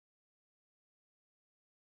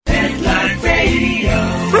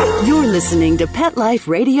You're listening to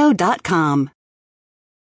PetLifeRadio.com.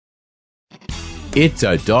 It's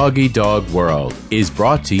a Doggy Dog World is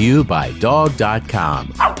brought to you by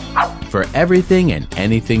Dog.com. For everything and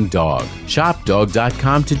anything dog, shop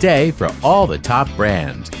Dog.com today for all the top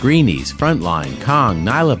brands. Greenies, Frontline, Kong,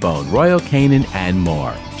 Nylabone, Royal Canin, and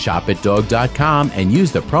more. Shop at Dog.com and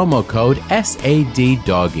use the promo code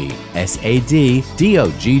SADDOGGY, SADDOGGY,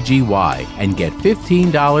 and get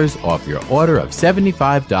 $15 off your order of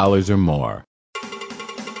 $75 or more.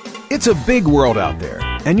 It's a big world out there,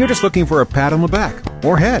 and you're just looking for a pat on the back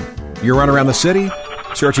or head. You run around the city,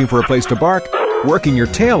 searching for a place to bark, working your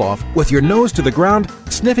tail off with your nose to the ground,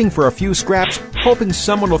 sniffing for a few scraps, hoping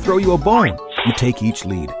someone will throw you a bone. You take each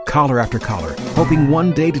lead, collar after collar, hoping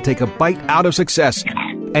one day to take a bite out of success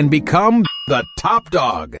and become the top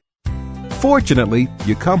dog. Fortunately,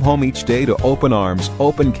 you come home each day to open arms,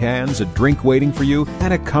 open cans, a drink waiting for you,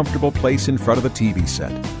 and a comfortable place in front of the TV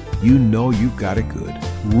set. You know you've got it good,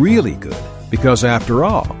 really good, because after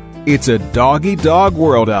all, it's a doggy dog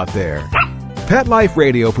world out there. Pet Life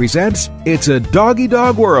Radio presents It's a Doggy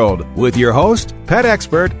Dog World with your host, pet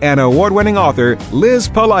expert, and award-winning author Liz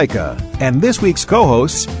Palaika, and this week's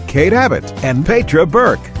co-hosts Kate Abbott and Petra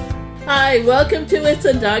Burke. Hi, welcome to It's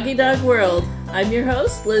a Doggy Dog World. I'm your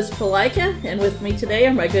host, Liz Palaika, and with me today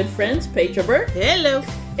are my good friends, Petra Burke. Hello.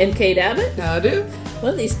 And Kate Abbott. Howdy.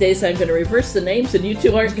 One of these days I'm going to reverse the names and you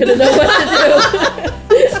two aren't going to know what to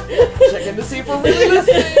do. Checking to see if we're really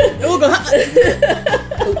listening.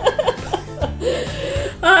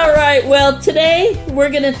 All right, well, today we're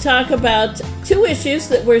going to talk about two issues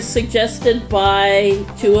that were suggested by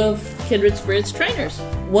two of Kindred Spirits trainers.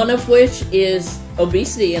 One of which is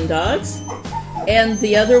obesity in dogs, and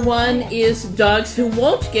the other one is dogs who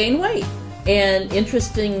won't gain weight. And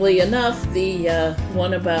interestingly enough, the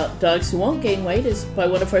one about dogs who won't gain weight is by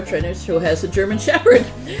one of our trainers who has a German Shepherd.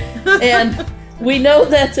 And we know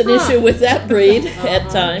that's an issue with that breed at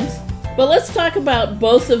times. But let's talk about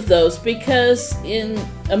both of those because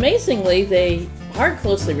amazingly, they are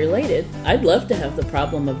closely related. I'd love to have the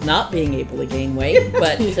problem of not being able to gain weight,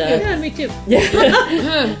 but... yeah, me too.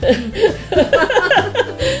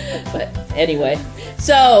 But anyway,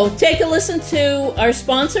 so take a listen to our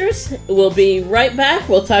sponsors. We'll be right back.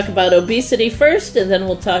 We'll talk about obesity first, and then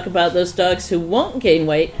we'll talk about those dogs who won't gain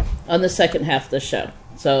weight on the second half of the show.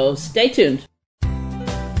 So stay tuned.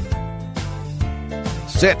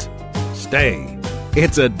 Sit. Stay.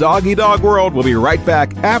 It's a Doggy Dog World. We'll be right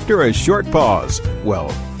back after a short pause. Well,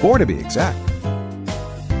 4 to be exact.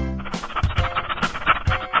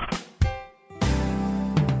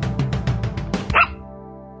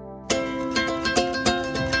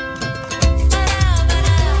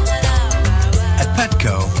 At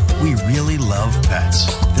Petco, we really love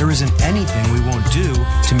pets. There isn't anything we won't do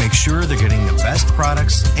to make sure they're getting the best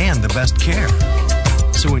products and the best care.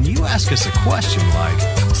 So when you ask us a question like,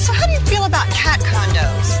 so how do you feel about cat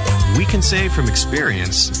condos? We can say from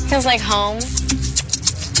experience, feels like home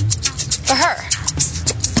for her.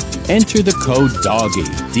 Enter the code DOGGY,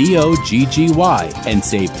 DOGGY, and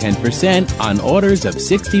save 10% on orders of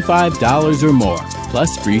 $65 or more,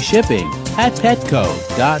 plus free shipping at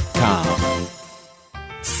petco.com.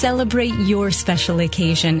 Celebrate your special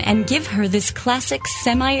occasion and give her this classic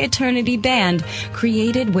semi-eternity band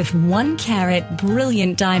created with 1-carat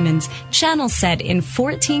brilliant diamonds, channel set in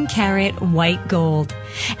 14-carat white gold.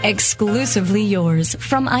 Exclusively yours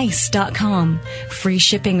from ice.com. Free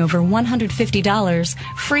shipping over $150,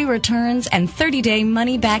 free returns, and 30-day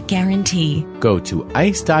money-back guarantee. Go to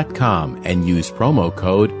ice.com and use promo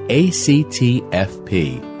code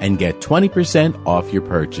ACTFP and get 20% off your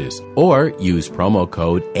purchase, or use promo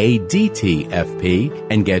code ADTFP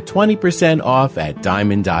and get 20% off at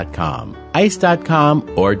diamond.com. Ice.com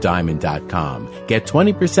or diamond.com. Get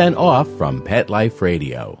 20% off from Pet Life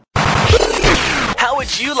Radio. How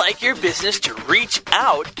would you like your business to reach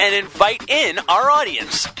out and invite in our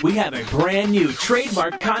audience? We have a brand new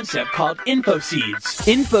trademark concept called InfoSeeds.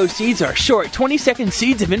 InfoSeeds are short 20-second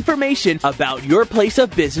seeds of information about your place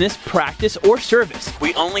of business, practice, or service.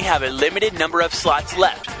 We only have a limited number of slots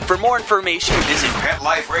left. For more information, visit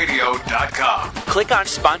PetLifeRadio.com. Click on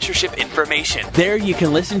sponsorship information. There you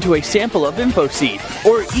can listen to a sample of InfoSeed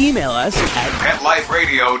or email us at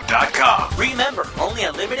PetLifeRadio.com. Remember, only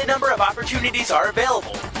a limited number of opportunities are available.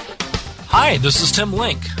 Hi, this is Tim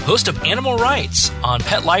Link, host of Animal Rights on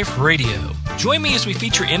Pet Life Radio. Join me as we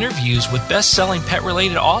feature interviews with best-selling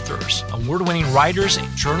pet-related authors, award-winning writers,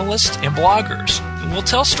 journalists, and bloggers. and we'll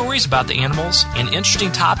tell stories about the animals and interesting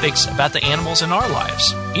topics about the animals in our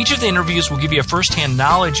lives. Each of the interviews will give you a first-hand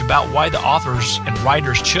knowledge about why the authors and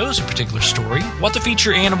writers chose a particular story, what the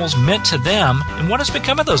feature animals meant to them, and what has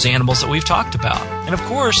become of those animals that we've talked about. And of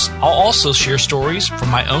course, I'll also share stories from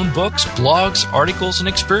my own books, blogs, articles, and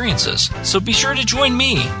experiences. So be sure to join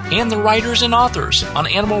me and the writers and authors on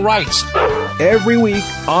animal rights. Every week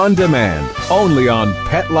on demand, only on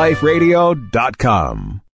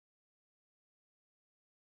PetLifeRadio.com.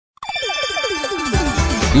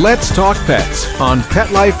 Let's Talk Pets on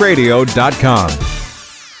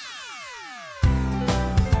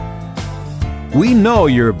PetLifeRadio.com. We know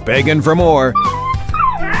you're begging for more.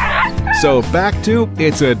 So back to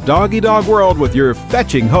It's a Doggy Dog World with your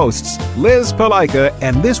fetching hosts, Liz Palika,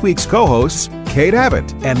 and this week's co-hosts, Kate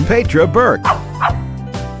Abbott and Petra Burke.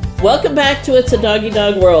 Welcome back to It's a Doggy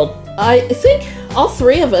Dog World. I think all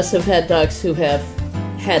three of us have had dogs who have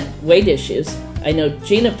had weight issues. I know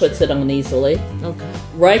Gina puts it on easily. Okay.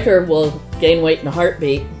 Riker will gain weight in a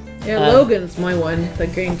heartbeat. Yeah, Logan's my one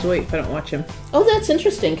that gains weight if I don't watch him. Oh, that's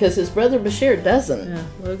interesting, because his brother Bashir doesn't. Yeah,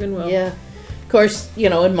 Logan will. Yeah. Of course,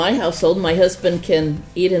 in my household, my husband can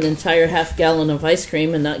eat an entire half gallon of ice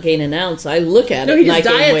cream and not gain an ounce. I look at it he and I just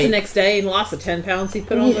gain diets weight. the next day and lost the 10 pounds he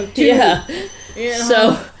put on the tube.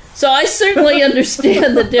 Yeah. So I certainly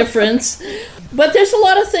understand the difference. But there's a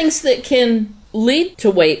lot of things that can lead to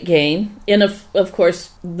weight gain. And of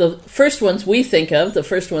course, the first ones we think of, the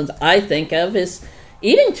first ones I think of, is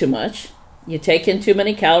eating too much. You take in too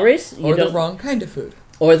many calories. Or the wrong kind of food.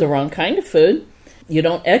 Or the wrong kind of food. You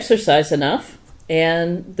don't exercise enough,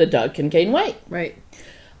 and the dog can gain weight. Right.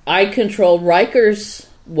 I control Riker's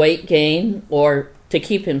weight gain, or to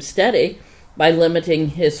keep him steady, by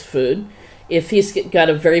limiting his food. If he's got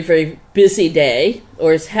a very, very busy day,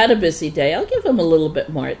 or has had a busy day, I'll give him a little bit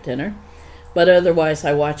more at dinner. But otherwise,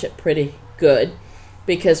 I watch it pretty good,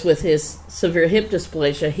 because with his severe hip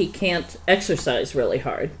dysplasia, he can't exercise really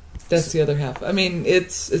hard. That's the other half. I mean,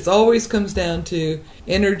 it's always comes down to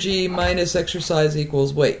energy minus exercise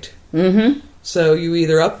equals weight. Mm-hmm. So you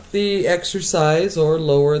either up the exercise or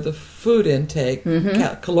lower the food intake,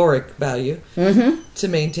 caloric value, to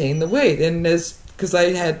maintain the weight. And because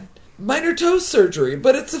I had minor toe surgery,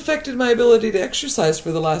 but it's affected my ability to exercise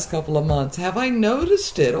for the last couple of months. Have I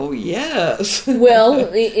noticed it? Oh, yes.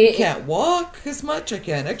 Well, I can't walk as much. I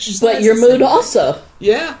can't exercise. But your mood also.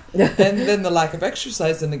 Yeah. And then the lack of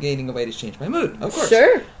exercise and the gaining of weight has changed my mood, of course.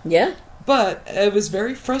 Sure, yeah. But it was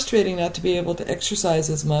very frustrating not to be able to exercise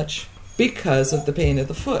as much because of the pain of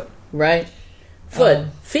the foot. Right.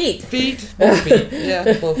 Feet. Feet. Both feet.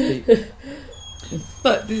 Yeah, both feet.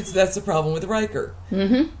 But that's the problem with Riker.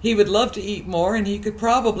 Mm-hmm. He would love to eat more, and he could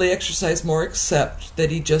probably exercise more, except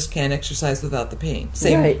that he just can't exercise without the pain.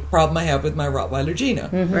 Same problem I have with my Rottweiler Gina.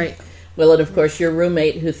 Mm-hmm. Right. Well, and of course, your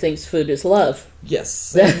roommate who thinks food is love.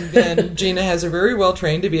 Yes. And Gina has her very well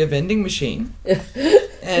trained to be a vending machine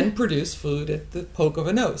and produce food at the poke of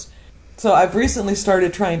a nose. So I've recently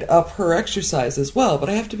started trying to up her exercise as well, but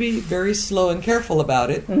I have to be very slow and careful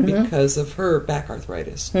about it because of her back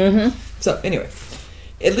arthritis. Mm-hmm. So anyway,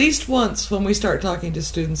 at least once when we start talking to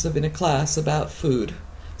students in a class about food,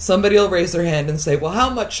 somebody will raise their hand and say, well,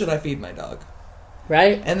 how much should I feed my dog?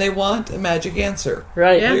 Right. And they want a magic answer.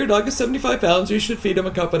 Right. Well, your dog is 75 pounds, you should feed him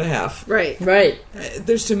a cup and a half. Right. Right.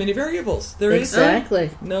 There's too many variables. There exactly.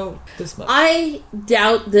 is no this much. I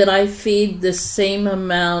doubt that I feed the same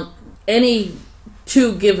amount any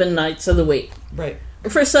 2 given nights of the week. Right.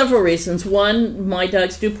 For several reasons. One, my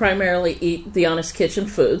dogs do primarily eat the Honest Kitchen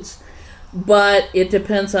foods, but it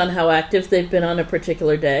depends on how active they've been on a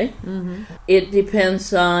particular day. Mm-hmm. It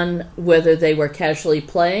depends on whether they were casually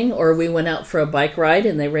playing or we went out for a bike ride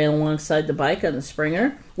and they ran alongside the bike on the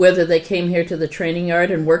Springer, whether they came here to the training yard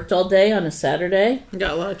and worked all day on a Saturday.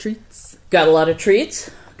 Got a lot of treats. Got a lot of treats.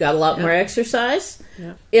 Got a lot more exercise.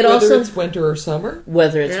 Yeah. Whether it's winter or summer.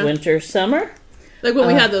 Whether it's winter or summer. Like when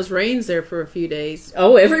we had those rains there for a few days.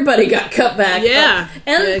 Oh, everybody got cut back. Yeah.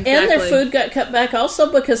 And their food got cut back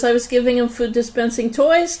also because I was giving them food dispensing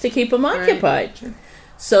toys to keep them occupied. Right.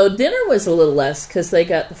 So dinner was a little less because they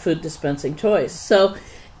got the food dispensing toys. So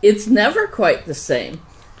it's never quite the same.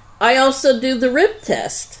 I also do the rib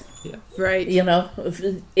test. Yeah. Right. You know,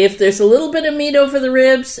 if there's a little bit of meat over the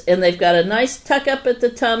ribs and they've got a nice tuck up at the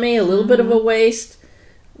tummy, a little bit of a waist,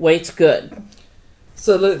 weight's good.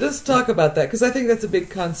 So let's talk about that, because I think that's a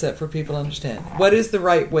big concept for people to understand. What is the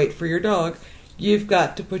right weight for your dog? you've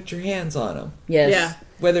got to put your hands on them. Yes. Yeah.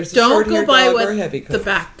 Whether it's a Don't short-haired go by dog what or a heavy coat. the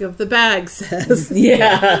back of the bag says.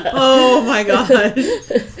 Yeah. Oh my god.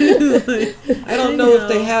 I don't know if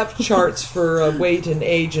they have charts for weight and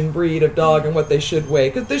age and breed of dog and what they should weigh,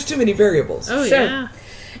 because there's too many variables. Oh, Sure. yeah.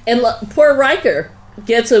 And poor Riker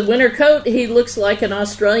gets a winter coat. He looks like an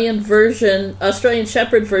Australian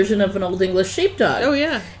Shepherd version of an Old English sheepdog. Oh,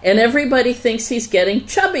 yeah. And everybody thinks he's getting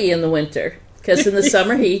chubby in the winter, because in the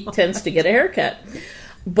summer he tends to get a haircut.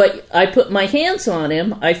 But I put my hands on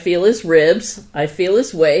him. I feel his ribs. I feel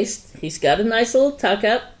his waist. He's got a nice little tuck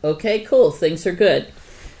up. Okay, cool. Things are good.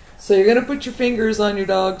 So you're going to put your fingers on your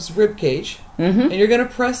dog's rib cage, and you're going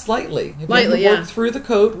to press lightly. If Lightly, you have to yeah. work through the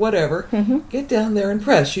coat, whatever, get down there and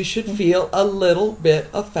press. You should feel a little bit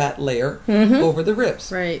of fat layer over the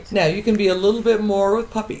ribs. Right. Now, you can be a little bit more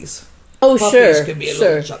with puppies. Oh, Puppies can be a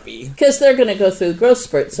little chubby. Because they're going to go through growth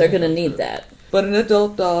spurts. They're going to need that. But an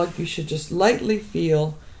adult dog, you should just lightly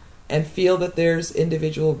feel that there's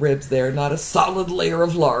individual ribs there, not a solid layer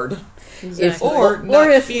of lard. Exactly.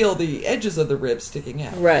 Or feel the edges of the ribs sticking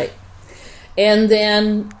out. Right. And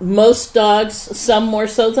then most dogs, some more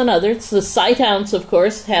so than others, the Sighthounds, of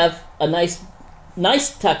course, have a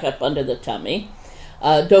nice tuck up under the tummy.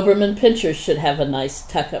 Doberman Pinschers should have a nice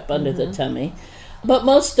tuck up under the tummy. But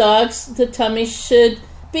most dogs, the tummy should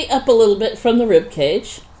be up a little bit from the rib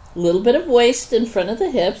cage, a little bit of waist in front of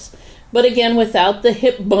the hips, but again, without the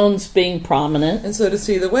hip bones being prominent. And so to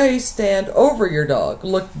see the waist, stand over your dog.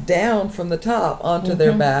 Look down from the top onto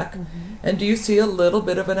their back. And do you see a little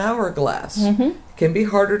bit of an hourglass? Can be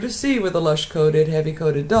harder to see with a lush-coated,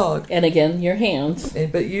 heavy-coated dog. And again, your hands.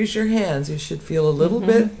 But use your hands. You should feel a little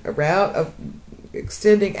bit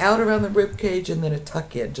extending out around the rib cage and then a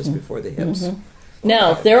tuck in just before the hips.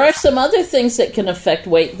 Now, there are some other things that can affect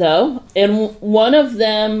weight, though, and one of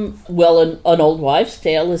them, well, an old wives'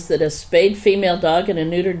 tale, is that a spayed female dog and a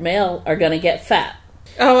neutered male are going to get fat.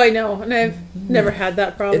 Oh, I know, and I've never had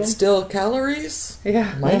that problem. It's still calories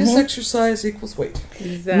Yeah. minus exercise equals weight.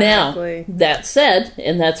 Exactly. Now, that said,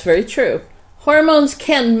 and that's very true, hormones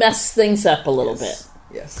can mess things up a little bit.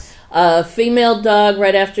 Yes. A female dog,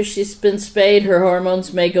 right after she's been spayed, her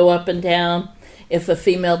hormones may go up and down. If a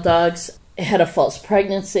female dog's had a false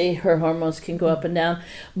pregnancy, her hormones can go up and down.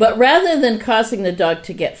 But rather than causing the dog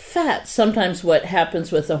to get fat, sometimes what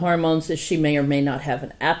happens with the hormones is she may or may not have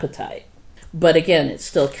an appetite. But again, it's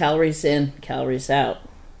still calories in, calories out.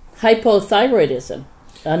 Hypothyroidism,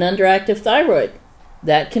 an underactive thyroid,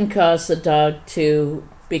 that can cause the dog to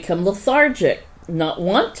become lethargic, not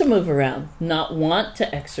want to move around, not want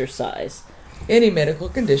to exercise. Any medical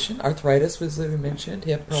condition, arthritis was we mentioned,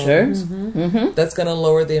 hip problems. Sure. That's going to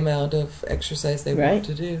lower the amount of exercise they want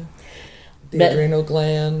to do. The adrenal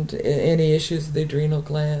gland, any issues with the adrenal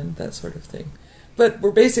gland, that sort of thing. But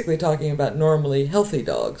we're basically talking about normally healthy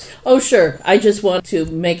dogs. Oh, sure. I just want to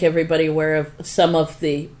make everybody aware of some of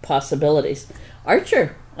the possibilities.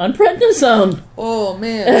 Archer, on prednisone. Oh,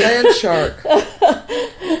 man, land shark.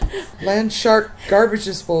 Land shark garbage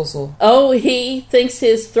disposal. Oh, he thinks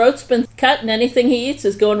his throat's been cut and anything he eats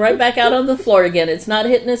is going right back out on the floor again. It's not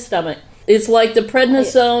hitting his stomach. It's like the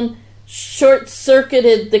prednisone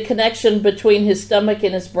short-circuited the connection between his stomach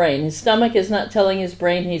and his brain. His stomach is not telling his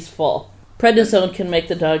brain he's full. Prednisone can make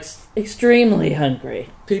the dogs extremely hungry.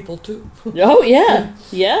 People, too. Oh, yeah.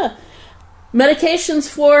 Yeah. Medications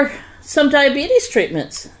for some diabetes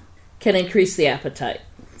treatments can increase the appetite.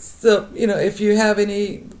 So, if you have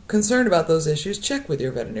any concern about those issues, check with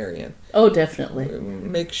your veterinarian. Oh, definitely.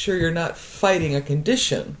 Make sure you're not fighting a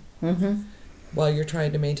condition while you're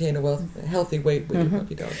trying to maintain a healthy weight with your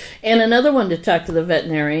puppy dog. And another one to talk to the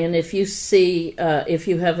veterinarian, if you see, if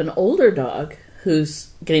you have an older dog who's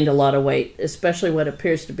gained a lot of weight, especially what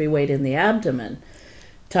appears to be weight in the abdomen,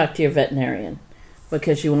 talk to your veterinarian,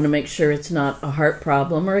 because you want to make sure it's not a heart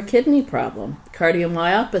problem or a kidney problem.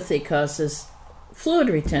 Cardiomyopathy causes fluid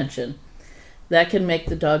retention. That can make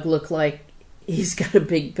the dog look like he's got a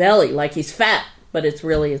big belly, like he's fat, but it's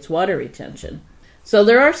water retention. So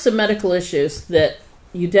there are some medical issues that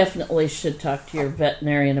you definitely should talk to your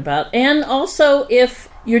veterinarian about. And also if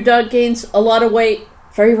your dog gains a lot of weight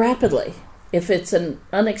very rapidly. If it's an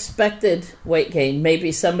unexpected weight gain,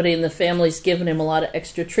 maybe somebody in the family's given him a lot of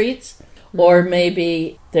extra treats, or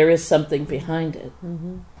maybe there is something behind it.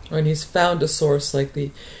 And he's found a source like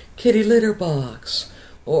the kitty litter box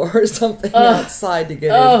or something outside to get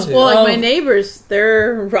into. Well, like my neighbors,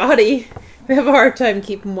 they're rotty. They have a hard time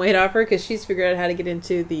keeping weight off her because she's figured out how to get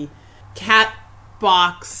into the cat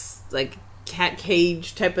box, like cat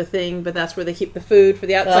cage type of thing, but that's where they keep the food for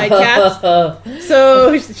the outside cats.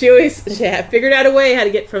 So she figured out a way how to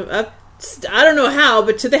get from up I don't know how,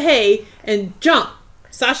 but to the hay and jump.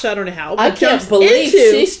 Sasha, I don't know how, but I can't jumps believe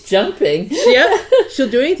into, she's jumping. Yep, she'll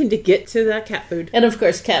do anything to get to that cat food. And of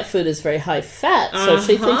course, cat food is very high fat, so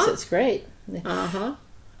she thinks it's great. Uh-huh.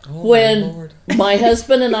 When my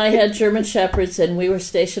husband and I had German Shepherds and we were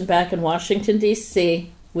stationed back in Washington,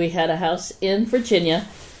 D.C., we had a house in Virginia.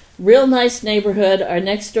 Real nice neighborhood. Our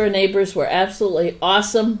next door neighbors were absolutely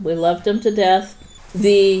awesome. We loved them to death.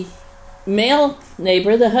 The male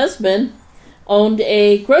neighbor, the husband, owned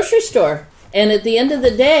a grocery store. And at the end of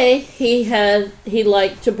the day, he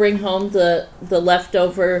liked to bring home the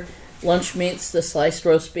leftover lunch meats, the sliced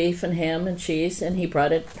roast beef and ham and cheese, and he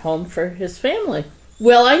brought it home for his family.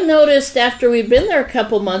 Well, I noticed after we'd been there a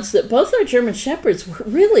couple months that both our German Shepherds were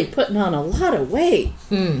really putting on a lot of weight.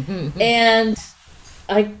 And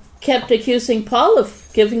I kept accusing Paul of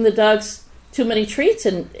giving the dogs too many treats,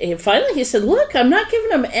 and finally he said, look, I'm not giving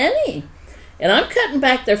them any. And I'm cutting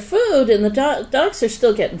back their food, and the dogs are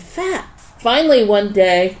still getting fat. Finally, one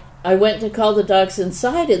day, I went to call the dogs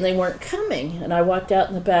inside, and they weren't coming. And I walked out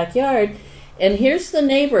in the backyard, and here's the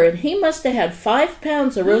neighbor, and he must have had 5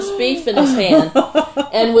 pounds of roast beef in his hand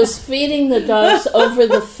and was feeding the dogs over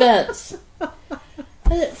the fence.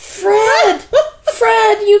 Fred,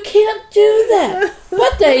 you can't do that.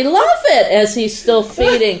 But they love it, as he's still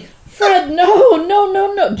feeding. Fred, no.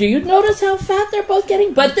 Do you notice how fat they're both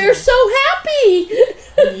getting? But they're so happy.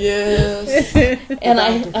 Yes. And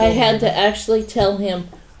I had to actually tell him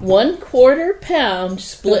 1/4 pound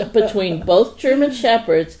split between both German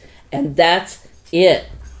Shepherds, and that's it.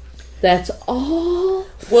 That's all.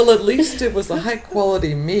 Well, at least it was a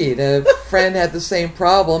high-quality meat. A friend had the same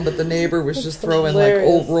problem, but the neighbor was just throwing like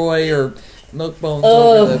Old Roy or milk bones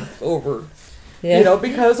over. Yeah. You know,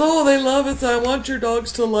 because, they love it, so I want your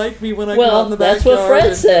dogs to like me when I go out in the backyard. Well, that's what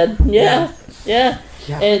Fred said. Yeah.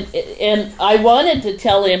 And I wanted to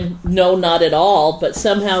tell him, no, not at all, but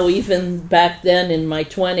somehow even back then in my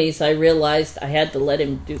 20s, I realized I had to let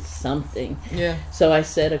him do something. Yeah. So I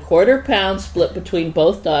said 1/4 pound split between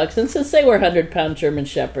both dogs, and since they were 100-pound German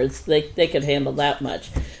Shepherds, they could handle that much.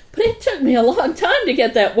 But it took me a long time to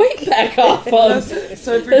get that weight back off of.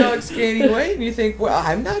 So if your dog's gaining weight and you think, well,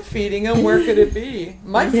 I'm not feeding him, where could it be?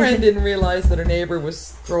 My friend didn't realize that her neighbor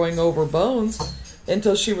was throwing over bones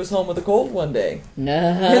until she was home with a cold one day.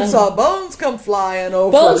 And saw bones come flying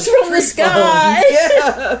over. Bones from the sky!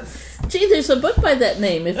 Yes! Gee, there's a book by that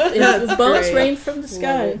name. If bones rain from the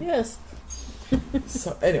sky. Yes.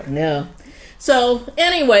 So, anyway. No. So,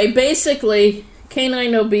 anyway, basically,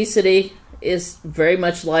 canine obesity is very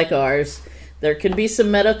much like ours. There can be some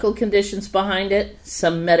medical conditions behind it.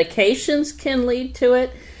 Some medications can lead to it.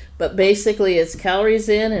 But basically, it's calories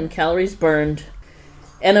in and calories burned.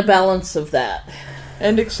 And a balance of that.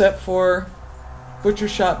 And except for butcher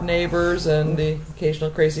shop neighbors and the occasional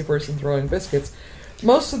crazy person throwing biscuits,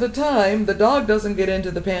 most of the time, the dog doesn't get into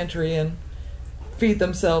the pantry and feed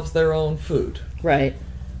themselves their own food. Right.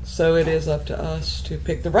 So it is up to us to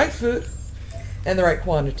pick the right food and the right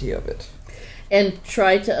quantity of it. And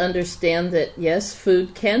try to understand that, yes,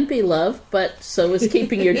 food can be love, but so is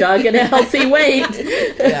keeping your dog at a healthy weight.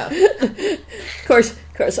 Yeah. Of course,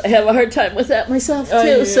 I have a hard time with that myself, too.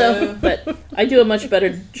 Yeah. So, but I do a much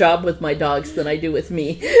better job with my dogs than I do with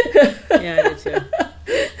me. Yeah, I do, too.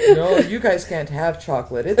 No, you guys can't have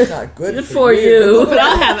chocolate. It's not good for you. But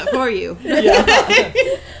I'll have it for you. Yeah.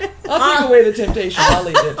 I'll take away the temptation. I'll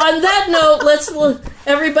eat it. On that note,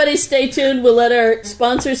 everybody stay tuned. We'll let our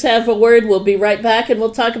sponsors have a word. We'll be right back, and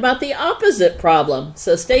we'll talk about the opposite problem.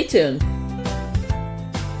 So stay tuned.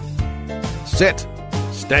 Sit.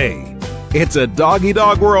 Stay. It's a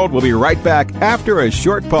dog-eat-dog world. We'll be right back after a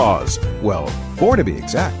short pause. Well, 4 to be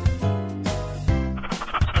exact.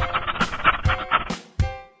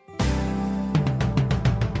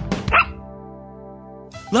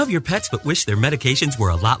 Love your pets but wish their medications were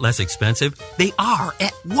a lot less expensive? They are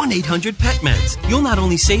at 1-800-PET-MEDS. You'll not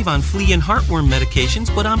only save on flea and heartworm medications,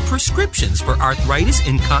 but on prescriptions for arthritis,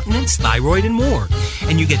 incontinence, thyroid, and more.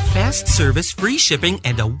 And you get fast service, free shipping,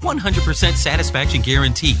 and a 100% satisfaction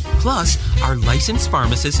guarantee. Plus, our licensed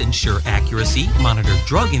pharmacists ensure accuracy, monitor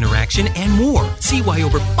drug interaction, and more. See why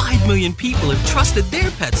over 5 million people have trusted their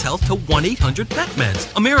pet's health to 1-800-PET-MEDS,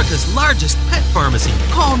 America's largest pet pharmacy.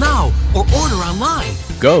 Call now or order online.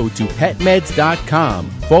 Go to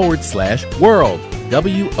petmeds.com/world,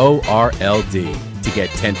 WORLD, to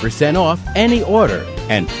get 10% off any order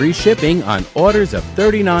and free shipping on orders of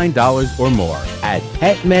 $39 or more at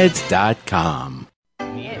petmeds.com.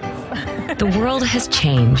 The world has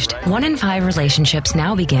changed. 1 in 5 relationships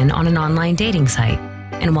now begin on an online dating site.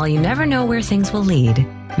 And while you never know where things will lead,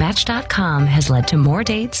 Match.com has led to more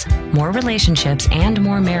dates, more relationships, and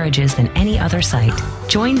more marriages than any other site.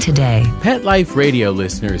 Join today. Pet Life Radio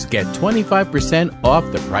listeners get 25%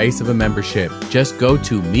 off the price of a membership. Just go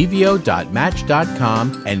to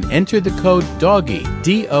Mevio.match.com and enter the code DOGGY,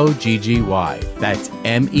 DOGGY. That's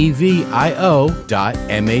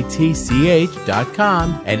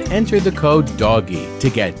MEVIO.MATCH.com and enter the code DOGGY to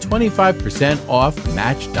get 25% off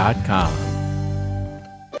Match.com.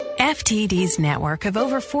 FTD's network of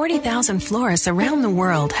over 40,000 florists around the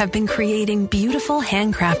world have been creating beautiful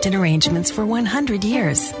handcrafted arrangements for 100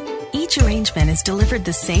 years. Each arrangement is delivered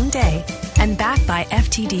the same day and backed by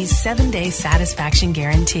FTD's 7-day satisfaction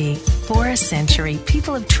guarantee. For a century,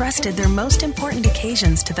 people have trusted their most important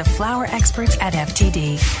occasions to the flower experts at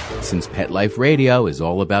FTD. Since Pet Life Radio is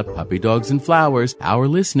all about puppy dogs and flowers, our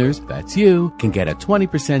listeners, that's you, can get a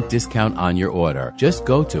 20% discount on your order. Just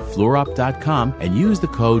go to Fluorop.com and use the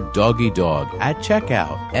code DOGGYDOG at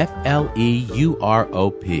checkout.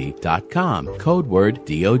 FLEUROP.com. Code word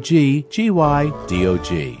DOGGYDOG.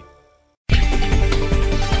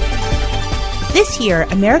 This year,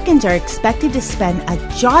 Americans are expected to spend a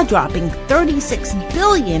jaw-dropping $36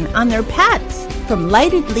 billion on their pets. From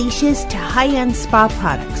lighted leashes to high-end spa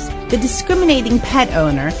products, the discriminating pet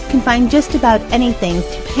owner can find just about anything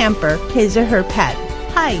to pamper his or her pet.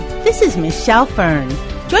 Hi, this is Michelle Fern.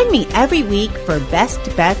 Join me every week for Best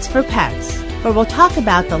Bets for Pets, where we'll talk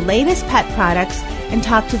about the latest pet products and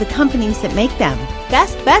talk to the companies that make them.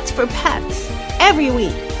 Best Bets for Pets, every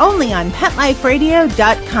week, only on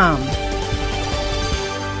PetLifeRadio.com.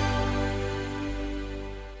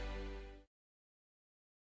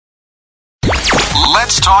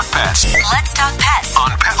 Let's talk pets. Let's talk pets On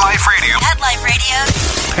Pet Life Radio. Pet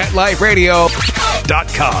Life Radio.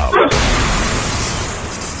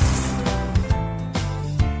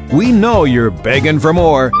 PetLifeRadio.com. We know you're begging for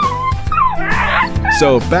more.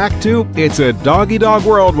 So back to It's a Doggy Dog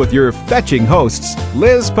World with your fetching hosts,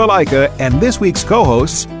 Liz Palika, and this week's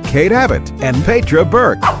co-hosts, Kate Abbott and Petra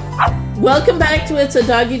Burke. Welcome back to It's a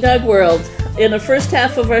Doggy Dog World. In the first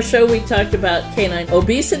half of our show, we talked about canine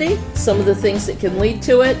obesity, some of the things that can lead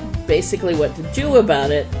to it, basically what to do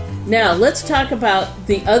about it. Now, let's talk about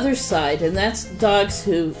the other side, and that's dogs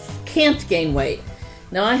who can't gain weight.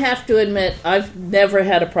 Now, I have to admit, I've never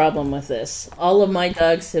had a problem with this. All of my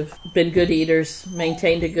dogs have been good eaters,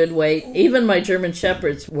 maintained a good weight. Even my German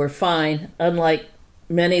Shepherds were fine, unlike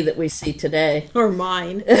many that we see today. Or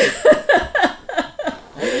mine. I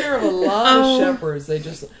hear of a lot of Shepherds. They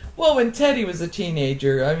just... Well, when Teddy was a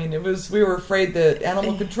teenager, I mean, we were afraid that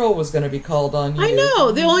animal control was going to be called on you. I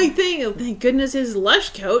know. The only thing, thank goodness, is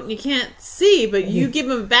lush coat, and you can't see, but you give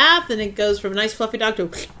him a bath, and it goes from a nice fluffy dog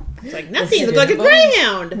to... It's like nothing. It looks like a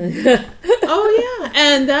greyhound. Oh, yeah.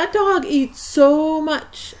 And that dog eats so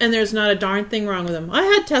much, and there's not a darn thing wrong with him. I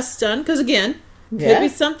had tests done, because, again, could be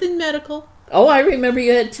something medical. Oh, I remember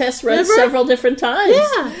you had tests run several different times.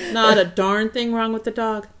 Yeah. Not a darn thing wrong with the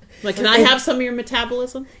dog. Like, can I have some of your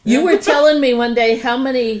metabolism? You were telling me one day how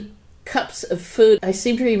many cups of food. I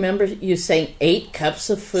seem to remember you saying 8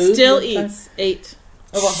 cups of food. Still eats 8.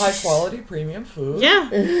 Of a high-quality premium food. Yeah.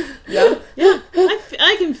 Yeah.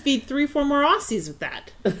 I can feed 3-4 more Aussies with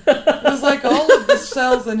that. It was like all of the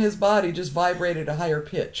cells in his body just vibrated a higher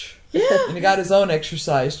pitch. Yeah. And he got his own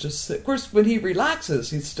exercise. Just, of course, when he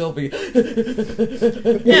relaxes, he'd still be...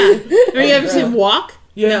 Yeah. Have you ever seen him walk?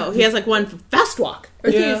 Yeah. No, he has like one fast walk.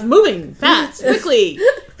 Or he's moving fast, quickly.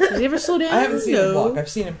 Does he ever slow down? I haven't seen him walk. I've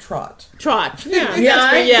seen him trot. Trot. Yeah,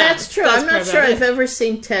 that's true. I'm not sure I've ever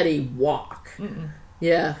seen Teddy walk. Mm-mm.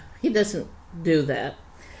 Yeah, he doesn't do that.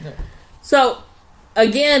 No. So,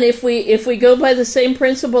 again, if we go by the same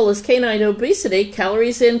principle as canine obesity,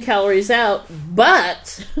 calories in, calories out,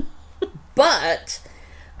 but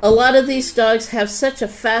a lot of these dogs have such a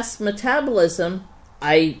fast metabolism.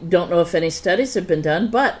 I don't know if any studies have been done,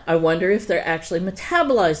 but I wonder if they're actually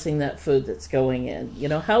metabolizing that food that's going in. You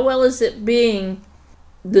know, how well is it the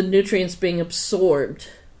nutrients being absorbed,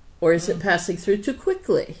 or is it passing through too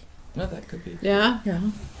quickly? No, that could be. Yeah.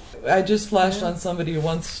 I just flashed on somebody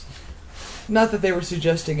once, not that they were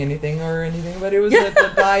suggesting anything, but it was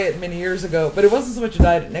a diet many years ago. But it wasn't so much a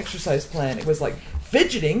diet and exercise plan. It was like,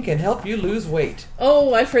 fidgeting can help you lose weight.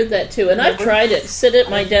 Oh, I've heard that too, and I've tried it. Sit at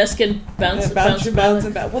my desk and bounce.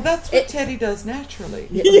 Well, that's what Teddy does naturally.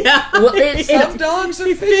 Yeah. Well, some dogs are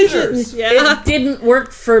fidgeters. Yeah. It didn't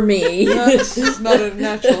work for me. This is not a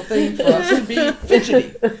natural thing for us to be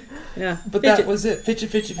fidgety. Yeah. But that was it.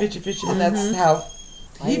 Fidget. And that's how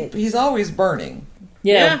he's always burning.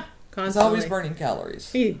 Yeah. He's always burning calories.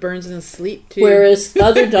 He burns in his sleep, too. Whereas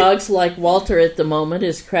other dogs, like Walter at the moment,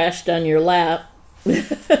 is crashed on your lap,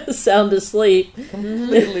 sound asleep.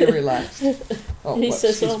 Completely relaxed. Oh, He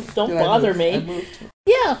says, "Oh, don't Did I bother move? me." I moved.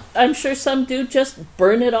 Yeah, I'm sure some do just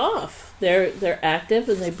burn it off. They're active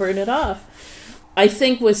and they burn it off. I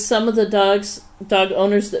think with some of the dog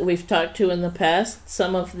owners that we've talked to in the past,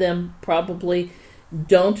 some of them probably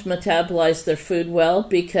don't metabolize their food well,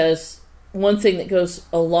 because one thing that goes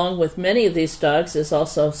along with many of these dogs is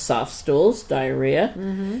also soft stools, diarrhea.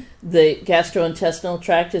 The gastrointestinal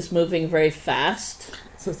tract is moving very fast.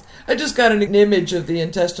 I just got an image of the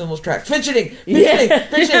intestinal tract. Fidgeting. I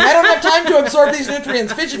don't have time to absorb these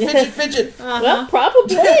nutrients. Fidget. Well,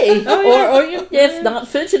 probably. Or if not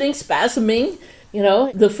fidgeting, spasming. You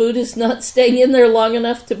know, the food is not staying in there long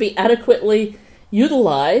enough to be adequately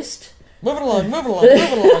utilized. Move it along. Get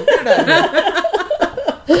it out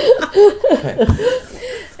of here.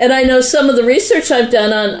 And I know some of the research I've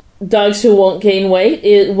done on dogs who won't gain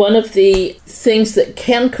weight, one of the things that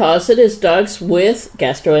can cause it is dogs with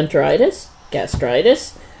gastroenteritis,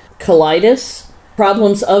 gastritis, colitis,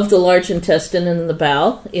 problems of the large intestine and the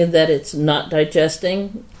bowel in that it's not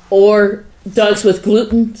digesting, or dogs with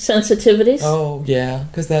gluten sensitivities. Oh, yeah,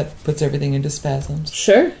 because that puts everything into spasms.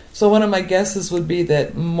 Sure. So one of my guesses would be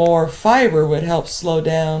that more fiber would help slow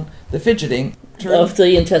down the fidgeting. Of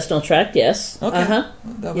the intestinal tract, yes. Okay.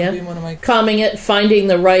 That would be one of my... Calming it, finding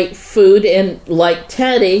the right food, and like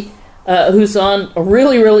Teddy, who's on a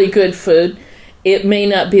really, really good food, it may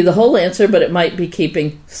not be the whole answer, but it might be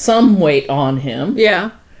keeping some weight on him. Yeah.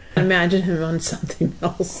 Imagine him on something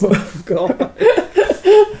else. Oh, God.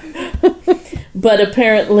 But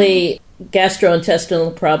apparently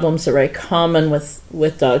gastrointestinal problems are very common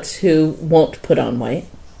with dogs who won't put on weight.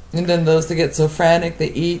 And then those that get so frantic,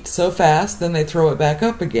 they eat so fast, then they throw it back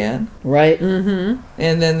up again. Right. Mm-hmm.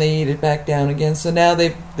 And then they eat it back down again. So now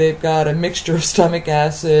they've got a mixture of stomach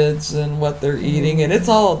acids and what they're eating, and it's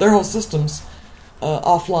all, their whole system's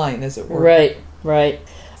offline, as it were. Right.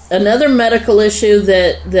 Another medical issue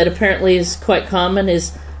that apparently is quite common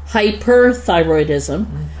is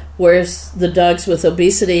hyperthyroidism, whereas the dogs with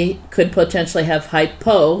obesity could potentially have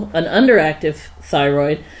hypo, an underactive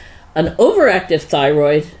thyroid. An overactive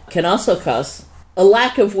thyroid can also cause a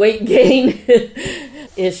lack of weight gain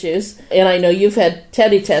issues. And I know you've had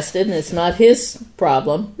Teddy tested, and it's not his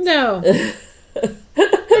problem. No.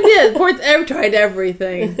 I did. I've tried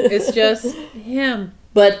everything. It's just him.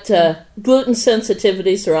 But gluten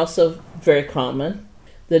sensitivities are also very common.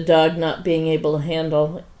 The dog not being able to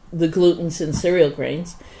handle the glutens in cereal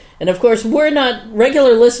grains. And of course,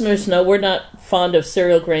 regular listeners know we're not fond of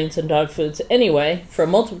cereal grains and dog foods anyway, for a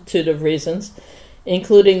multitude of reasons,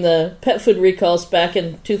 including the pet food recalls back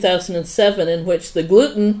in 2007, in which the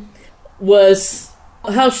gluten was,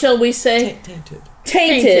 how shall we say?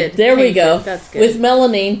 Tainted. There we go. That's good. With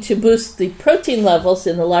melamine to boost the protein levels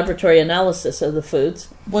in the laboratory analysis of the foods.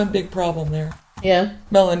 One big problem there. Yeah.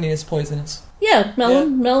 Melamine is poisonous. Yeah,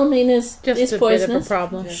 melamine is just a poisonous. bit of a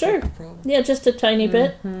problem. Sure. Yeah, just a tiny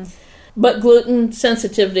bit. But gluten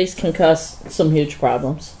sensitivities can cause some huge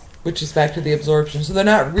problems. Which is back to the absorption. So they're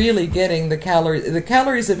not really getting the calories. The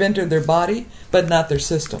calories have entered their body, but not their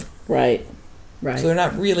system. Right. So they're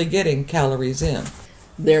not really getting calories in.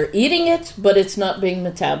 They're eating it, but it's not being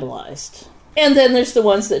metabolized. And then there's the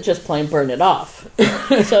ones that just plain burn it off.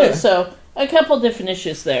 So a couple different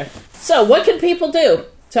issues there. So what can people do?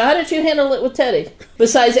 So how did you handle it with Teddy?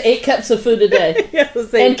 Besides 8 cups of food a day.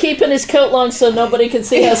 And keeping his coat long so nobody could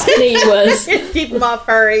see how skinny he was. Keep him off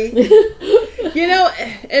furry.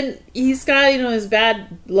 And he's got, his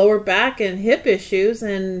bad lower back and hip issues.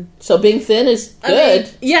 And so being thin is good.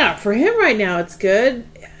 Yeah, for him right now it's good.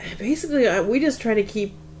 Basically, we just try to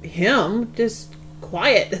keep him just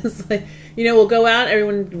quiet. It's like, we'll go out,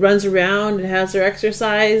 everyone runs around and has their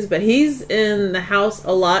exercise, but he's in the house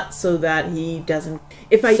a lot so that he doesn't...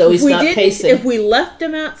 If we left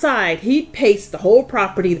him outside, he'd pace the whole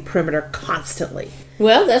property, the perimeter, constantly.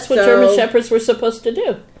 Well, that's what German Shepherds were supposed to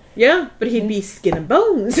do. Yeah, but he'd be skin and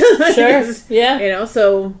bones. Sure, yeah.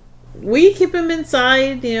 So we keep him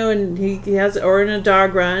inside, and he has, or in a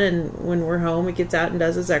dog run, and when we're home, he gets out and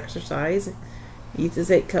does his exercise, eats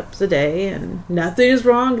his 8 cups a day, and nothing is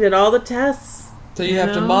wrong. Did all the tests. So you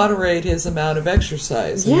have to moderate his amount of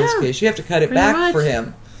exercise in this case. You have to cut it back for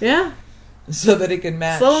him. Yeah. So that it can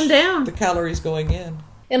match slow him down. The calories going in.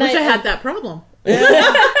 And I had that problem.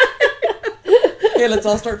 Yeah. Hey, let's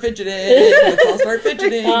all start fidgeting.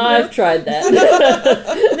 I've tried that.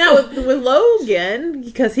 Now with Logan,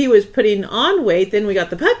 because he was putting on weight, then we got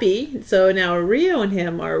the puppy. So now Rio and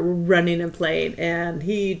him are running and playing, and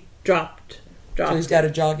he dropped. So he's got a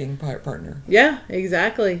jogging partner. Yeah,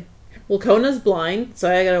 exactly. Well, Kona's blind,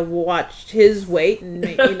 so I gotta watch his weight, and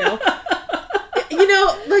You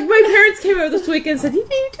know, like my parents came over this weekend and said,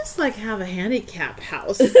 you just like have a handicap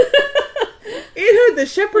house. The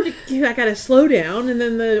shepherd, I got to slow down, and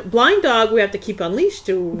then the blind dog we have to keep on leash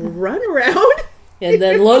to run around. And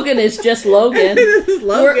then Logan is just Logan.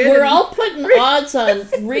 We're all putting odds on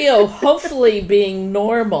Rio hopefully being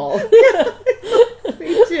normal.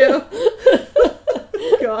 Me too.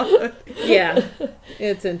 God. Yeah,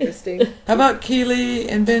 it's interesting. How about Keely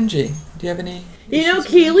and Benji? Do you have any?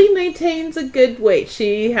 Keely maintains a good weight.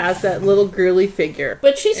 She has that little girly figure,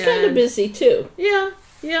 but she's kind of busy too. Yeah,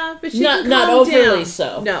 but she not overly down.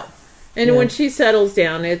 so. No, and when she settles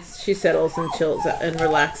down, she settles and chills and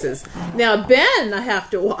relaxes. Now Ben, I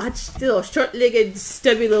have to watch. Little short-legged,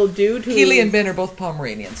 stubby little dude. Keely and Ben are both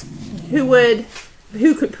Pomeranians.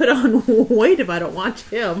 Who could put on weight if I don't watch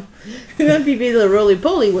him? That'd be the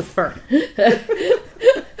roly-poly with fur. Yeah,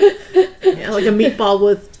 like a meatball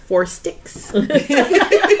with 4 sticks. A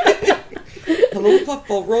little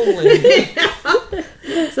puffball rolling.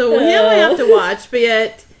 So him I have to watch, but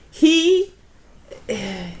yet he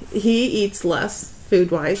eats less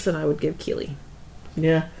food-wise than I would give Keely.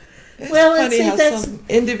 Yeah. It's funny how some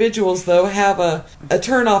individuals, though, have a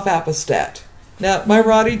turn-off apostat. Now, my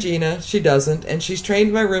Roddy Gina, she doesn't, and she's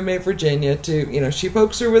trained my roommate Virginia to, she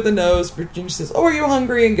pokes her with a nose. Virginia says, "Oh, are you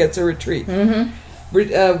hungry?" and gets her a treat.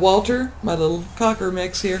 Mm-hmm. Walter, my little cocker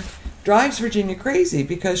mix here, drives Virginia crazy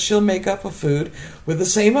because she'll make up a food with the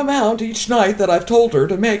same amount each night that I've told her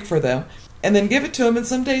to make for them, and then give it to him, and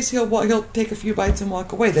some days he'll take a few bites and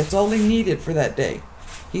walk away. That's all he needed for that day.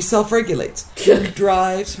 He self-regulates. It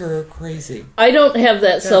drives her crazy. I don't have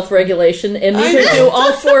that self-regulation, and neither do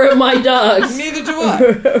all 4 of my dogs. Neither do I.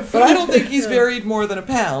 But I don't think he's varied more than a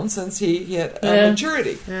pound since he hit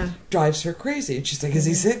maturity. Yeah. Drives her crazy. And she's like, "Is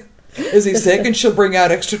he sick? Is he sick?" And she'll bring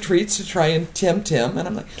out extra treats to try and tempt him. And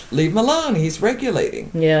I'm like, leave him alone. He's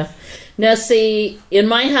regulating. Yeah. Now, see, in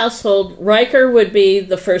my household, Riker would be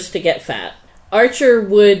the first to get fat. Archer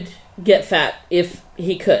would get fat if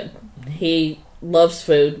he could. He loves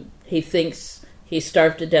food. He thinks he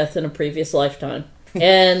starved to death in a previous lifetime.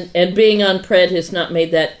 And being on Pred has not made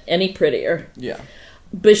that any prettier. Yeah.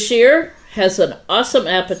 Bashir has an awesome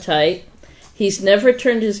appetite. He's never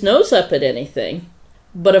turned his nose up at anything.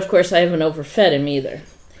 But, of course, I haven't overfed him either.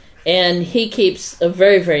 And he keeps a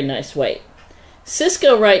very, very nice weight.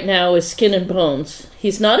 Cisco right now is skin and bones.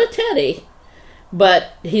 He's not a teddy,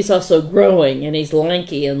 but he's also growing, and he's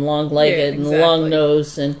lanky and long-legged and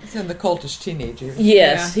long-nosed. And he's in the coltish teenager.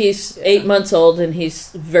 Yes, he's 8 months old, and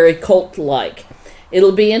he's very colt-like.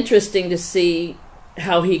 It'll be interesting to see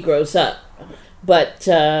how he grows up. But,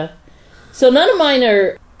 so none of mine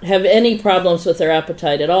have any problems with their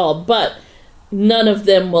appetite at all, but none of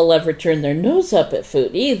them will ever turn their nose up at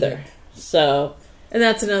food either. So, and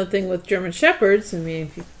that's another thing with German Shepherds. I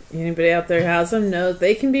mean, if anybody out there has them knows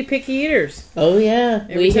they can be picky eaters. Oh, yeah.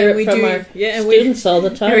 We hear it from our students all the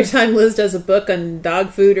time. Every time Liz does a book on dog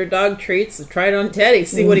food or dog treats, try it on Teddy,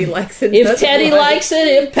 see what he likes and If Teddy likes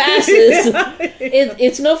it passes.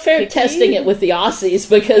 It's no fair testing it with the Aussies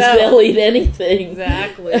because they'll eat anything.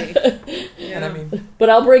 Exactly. But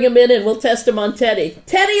I'll bring him in and we'll test him on Teddy.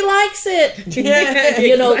 Teddy likes it!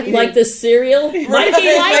 Exactly. Like the cereal. Mikey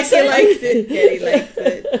likes it! Teddy likes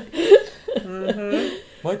it.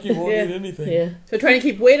 Mikey won't eat anything. Yeah. So trying to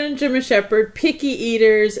keep weight on German Shepherd, picky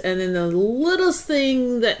eaters, and then the littlest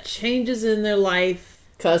thing that changes in their life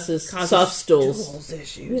causes soft stools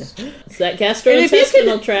issues. Yeah. It's that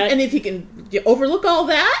gastrointestinal tract. And if you can overlook all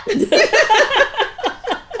that,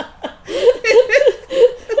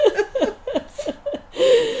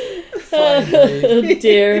 oh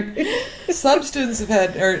dear. Some students have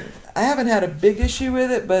had, or I haven't had a big issue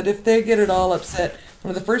with it, but if they get it all upset,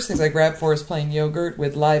 one of the first things I grab for is plain yogurt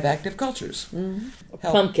with live active cultures. Mm-hmm.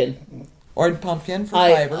 Pumpkin. Or pumpkin for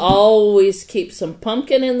fiber. I always keep some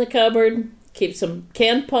pumpkin in the cupboard, keep some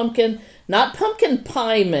canned pumpkin, not pumpkin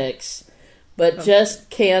pie mix, but just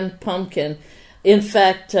canned pumpkin. In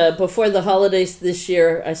fact, before the holidays this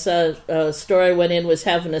year, I saw a store I went in was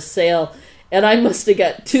having a sale, and I must have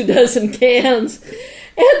got 24 cans.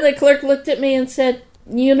 And the clerk looked at me and said,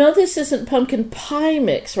 "You know this isn't pumpkin pie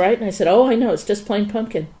mix, right?" And I said, "Oh, I know, it's just plain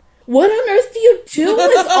pumpkin." "What on earth do you do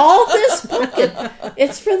with all this pumpkin?"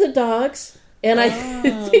 "It's for the dogs." And I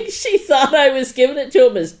think she thought I was giving it to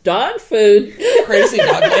him as dog food. Crazy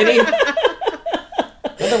dog lady.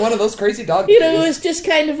 Another one of those crazy dog ladies. It was just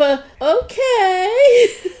kind of a,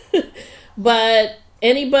 okay. But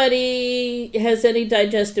anybody has any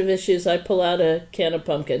digestive issues, I pull out a can of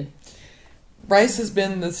pumpkin. Rice has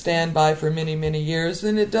been the standby for many, many years,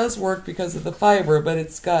 and it does work because of the fiber, but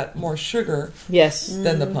it's got more sugar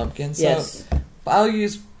than the pumpkin. So I'll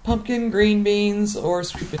use pumpkin, green beans, or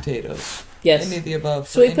sweet potatoes. Yes. Any of the above.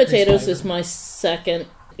 Sweet potatoes is my second,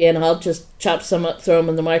 and I'll just chop some up, throw them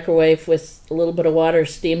in the microwave with a little bit of water,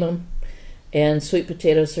 steam them, and sweet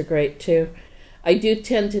potatoes are great too. I do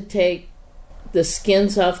tend to take the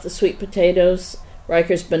skins off the sweet potatoes.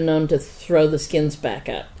 Riker's been known to throw the skins back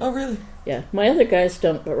up. Oh, really? Yeah. My other guys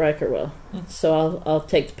don't, but Riker will. So I'll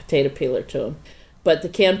take the potato peeler to him. But the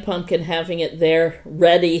canned pumpkin, having it there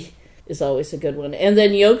ready, is always a good one. And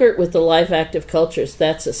then yogurt with the live active cultures,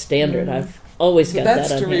 that's a standard. I've always got that on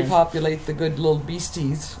hand. That's to repopulate the good little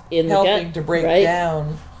beasties, in the helping gut, to break right?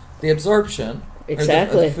 down the absorption.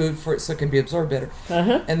 Exactly. Or the food for it so it can be absorbed better.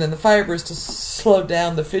 And then the fibers to slow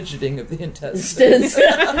down the fidgeting of the intestines.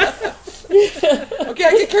 Okay,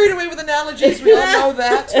 I get carried away with analogies. We all know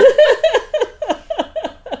that.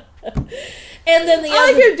 And then all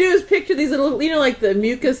I can do is picture these little, like the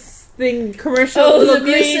mucus thing commercial. Oh, little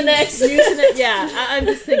the Mucinex. Yeah, I'm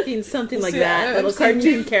just thinking something like that. Little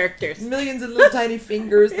cartoon characters. Millions of little tiny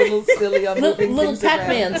fingers, little silly on moving little things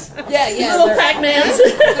Pac-Mans. around. Yeah. Little Pac-Mans.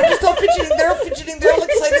 They're just all fidgeting. They're all fidgeting. They're all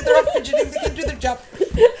excited. They're all fidgeting. They can do their job.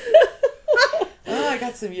 Oh, I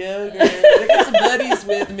got some yogurt. I got some buddies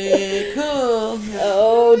with me. Cool.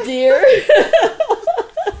 Oh, dear.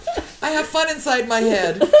 I have fun inside my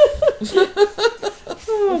head.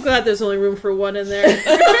 Oh, God, there's only room for one in there.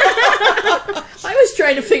 I was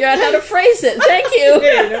trying to figure out how to phrase it. Thank you.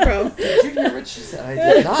 Yeah, no problem. Did you hear what she said?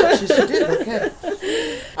 I did not. She did. Okay.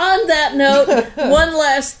 On that note, one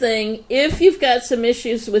last thing. If you've got some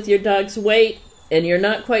issues with your dog's weight and you're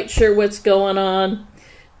not quite sure what's going on,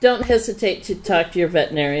 don't hesitate to talk to your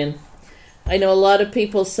veterinarian. I know a lot of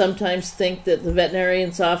people sometimes think that the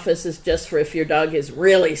veterinarian's office is just for if your dog is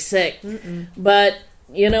really sick. But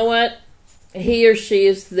you know what? He or she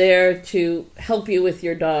is there to help you with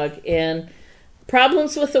your dog. And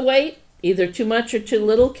problems with the weight, either too much or too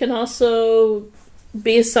little, can also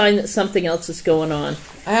be a sign that something else is going on.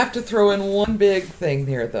 I have to throw in one big thing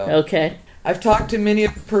here, though. Okay. I've talked to many a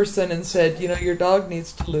person and said, your dog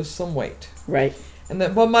needs to lose some weight. Right. And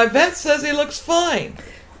then, well, my vet says he looks fine.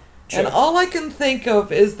 True. And all I can think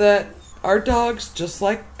of is that our dogs, just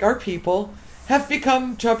like our people, have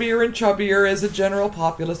become chubbier and chubbier as a general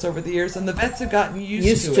populace over the years, and the vets have gotten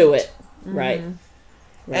used to it. Right.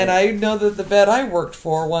 And I know that the vet I worked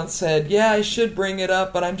for once said, yeah, I should bring it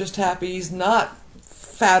up, but I'm just happy he's not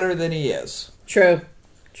fatter than he is. True.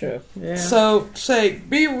 Yeah. So,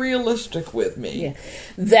 be realistic with me. Yeah.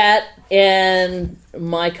 That and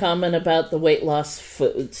my comment about the weight loss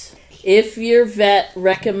foods. If your vet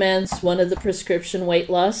recommends one of the prescription weight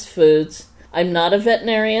loss foods, I'm not a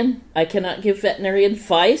veterinarian. I cannot give veterinarian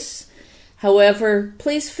advice. However,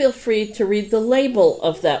 please feel free to read the label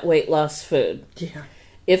of that weight loss food. Yeah.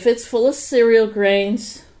 If it's full of cereal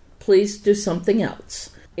grains, please do something else.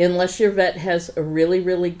 Unless your vet has a really,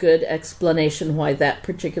 really good explanation why that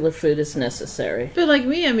particular food is necessary. But like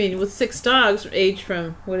me, with 6 dogs, aged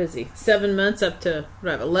from, 7 months up to,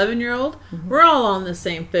 11-year-old, we're all on the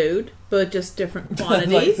same food, but just different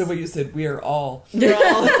quantities. Like the way you said, we are all. We're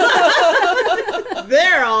all.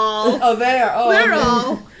 They're all. Oh, they're all. They're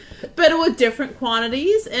all. But with different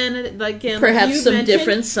quantities and perhaps some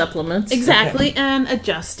different supplements. Exactly, and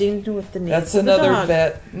adjusting with the needs That's of the another dog.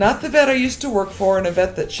 vet, not the vet I used to work for, and a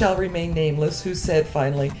vet that shall remain nameless, who said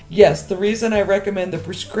finally, yes, the reason I recommend the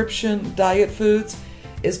prescription diet foods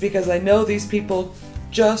is because I know these people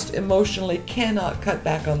just emotionally cannot cut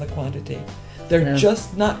back on the quantity. They're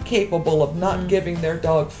just not capable of not giving their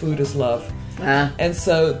dog food as love. And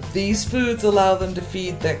so these foods allow them to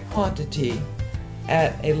feed that quantity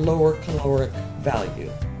at a lower caloric value.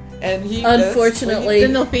 And unfortunately,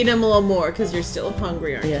 then they'll feed him a little more because you're still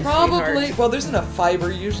hungry, aren't you? Probably. Well, there's enough fiber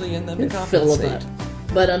usually in them to compensate.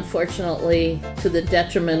 But unfortunately, to the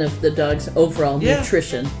detriment of the dog's overall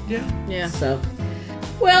nutrition. Yeah. So,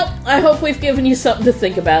 well, I hope we've given you something to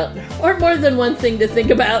think about, or more than one thing to think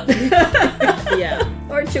about. Yeah.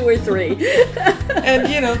 Or 2 or 3. And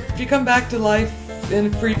if you come back to life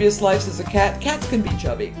in previous lives as a cat, cats can be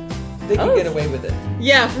chubby. They can get away with it.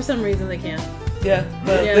 Yeah, for some reason they can. Yeah,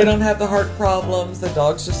 but they don't have the heart problems. The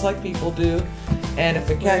dogs just like people do. And if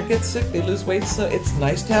a cat gets sick, they lose weight. So it's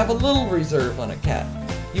nice to have a little reserve on a cat.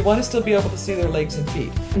 You want to still be able to see their legs and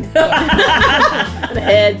feet. The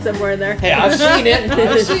head somewhere in there. Hey, I've seen it.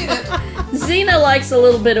 Xena likes a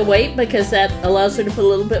little bit of weight because that allows her to put a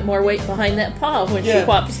little bit more weight behind that paw when she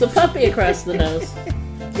whops the puppy across the nose.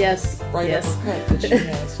 Yes. right yes. uppercut that she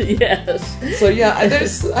has. Yes. So yeah,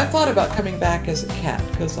 I thought about coming back as a cat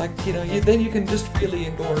because, then you can just really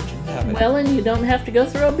engorge and have it. Well, and you don't have to go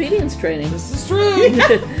through obedience training. This is true.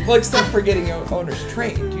 Well, except for getting your owners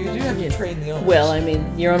trained. You do have to train the owners. Well, I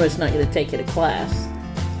mean, your owner's not going to take you to class.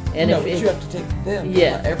 And no, but you have to take them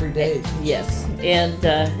every day. Yes. And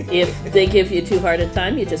if they give you too hard a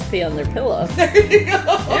time, you just pee on their pillow. There you go.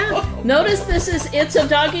 Yeah. Notice It's a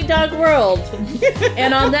Doggy Dog World.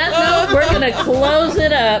 And on that note, we're going to close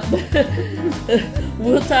it up.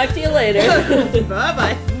 We'll talk to you later.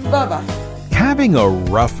 Bye-bye. Bye-bye. Having a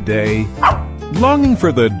rough day? Longing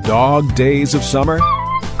for the dog days of summer?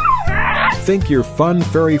 Think your fun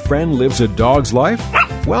furry friend lives a dog's life?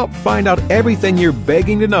 Well, find out everything you're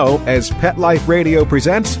begging to know as Pet Life Radio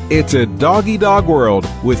presents It's a Doggy Dog World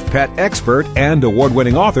with pet expert and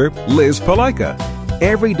award-winning author Liz Palaika.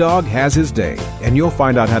 Every dog has his day, and you'll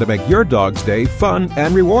find out how to make your dog's day fun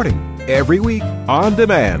and rewarding. Every week, on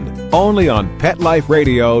demand, only on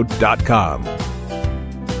PetLifeRadio.com.